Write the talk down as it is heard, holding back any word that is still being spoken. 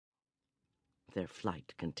Their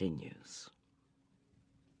flight continues.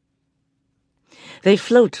 They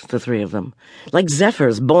float, the three of them, like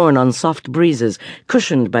zephyrs borne on soft breezes,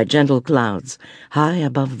 cushioned by gentle clouds, high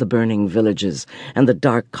above the burning villages and the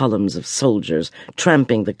dark columns of soldiers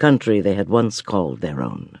tramping the country they had once called their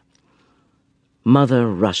own. Mother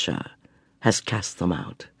Russia has cast them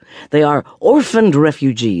out. They are orphaned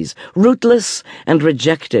refugees, rootless and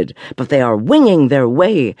rejected, but they are winging their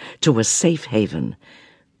way to a safe haven.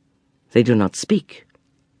 They do not speak,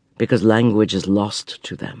 because language is lost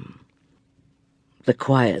to them. The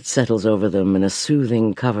quiet settles over them in a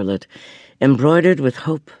soothing coverlet, embroidered with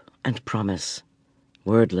hope and promise,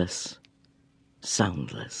 wordless,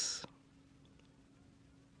 soundless.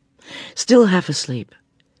 Still half asleep,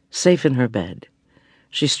 safe in her bed,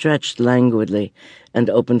 she stretched languidly and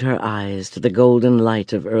opened her eyes to the golden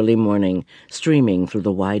light of early morning streaming through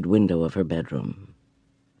the wide window of her bedroom.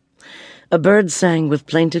 A bird sang with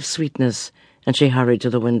plaintive sweetness, and she hurried to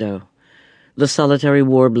the window. The solitary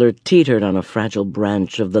warbler teetered on a fragile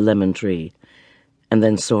branch of the lemon tree, and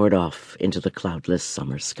then soared off into the cloudless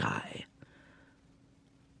summer sky.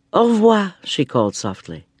 "Au revoir," she called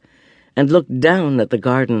softly, and looked down at the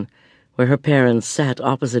garden where her parents sat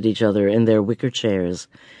opposite each other in their wicker chairs,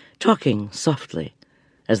 talking softly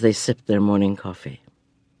as they sipped their morning coffee.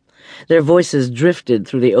 Their voices drifted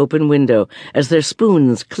through the open window as their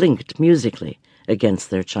spoons clinked musically against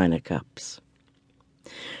their china cups.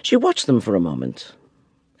 She watched them for a moment,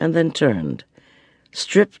 and then turned,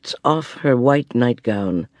 stripped off her white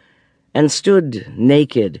nightgown, and stood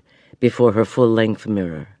naked before her full-length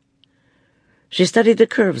mirror. She studied the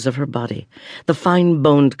curves of her body, the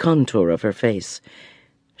fine-boned contour of her face.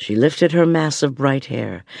 She lifted her mass of bright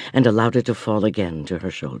hair and allowed it to fall again to her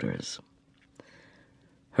shoulders.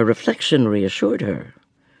 Her reflection reassured her.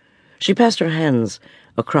 She passed her hands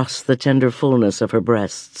across the tender fullness of her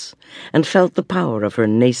breasts and felt the power of her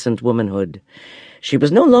nascent womanhood. She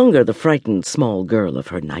was no longer the frightened small girl of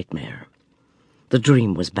her nightmare. The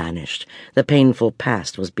dream was banished. The painful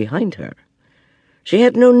past was behind her. She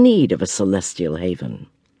had no need of a celestial haven.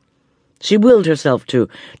 She willed herself to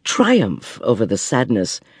triumph over the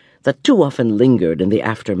sadness that too often lingered in the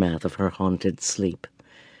aftermath of her haunted sleep.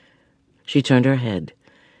 She turned her head,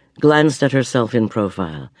 glanced at herself in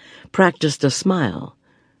profile, practiced a smile,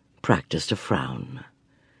 practiced a frown.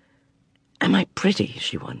 Am I pretty,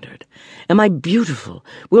 she wondered. Am I beautiful?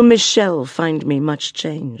 Will Michel find me much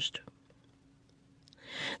changed?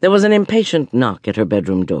 There was an impatient knock at her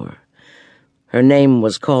bedroom door. Her name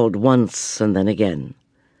was called once and then again.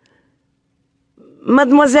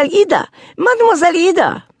 "Mademoiselle Ida! Mademoiselle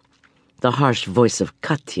Ida!" The harsh voice of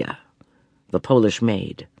Katya, the Polish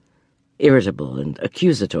maid, irritable and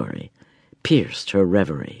accusatory, pierced her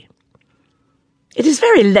reverie. "It is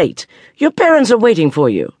very late. Your parents are waiting for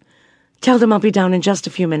you. Tell them I'll be down in just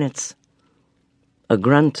a few minutes." A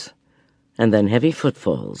grunt, and then heavy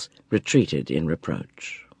footfalls retreated in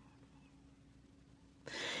reproach.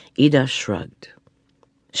 Ida shrugged.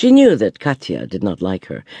 She knew that Katya did not like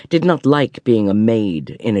her, did not like being a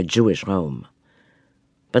maid in a Jewish home.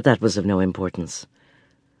 But that was of no importance.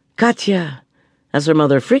 Katya, as her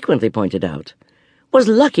mother frequently pointed out, was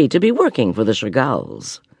lucky to be working for the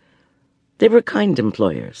Chagals. They were kind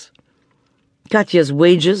employers. Katya's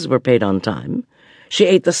wages were paid on time. She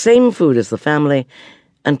ate the same food as the family,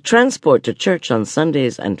 and transport to church on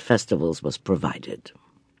Sundays and festivals was provided.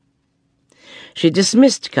 She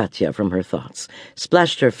dismissed Katya from her thoughts,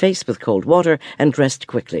 splashed her face with cold water, and dressed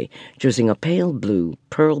quickly, choosing a pale blue,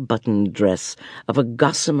 pearl-buttoned dress of a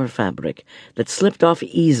gossamer fabric that slipped off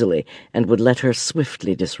easily and would let her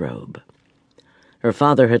swiftly disrobe. Her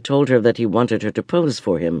father had told her that he wanted her to pose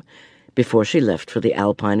for him before she left for the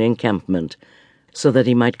Alpine encampment, so that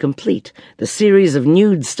he might complete the series of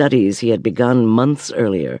nude studies he had begun months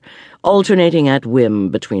earlier, alternating at whim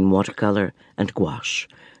between watercolor and gouache,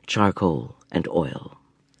 charcoal and oil.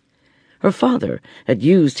 Her father had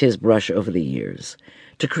used his brush over the years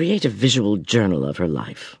to create a visual journal of her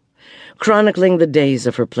life, chronicling the days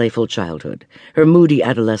of her playful childhood, her moody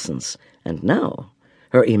adolescence, and now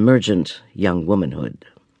her emergent young womanhood.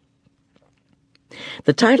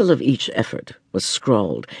 The title of each effort was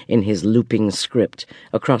scrawled in his looping script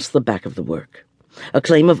across the back of the work, a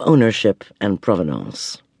claim of ownership and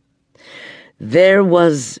provenance. There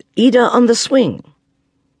was Ida on the Swing,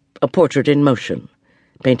 a portrait in motion,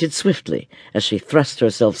 painted swiftly as she thrust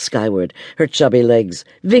herself skyward, her chubby legs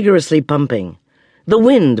vigorously pumping, the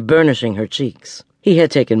wind burnishing her cheeks. He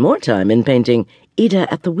had taken more time in painting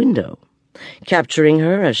Ida at the window, capturing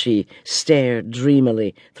her as she stared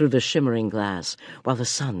dreamily through the shimmering glass while the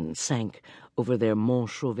sun sank over their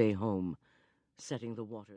Montchauvet home, setting the water.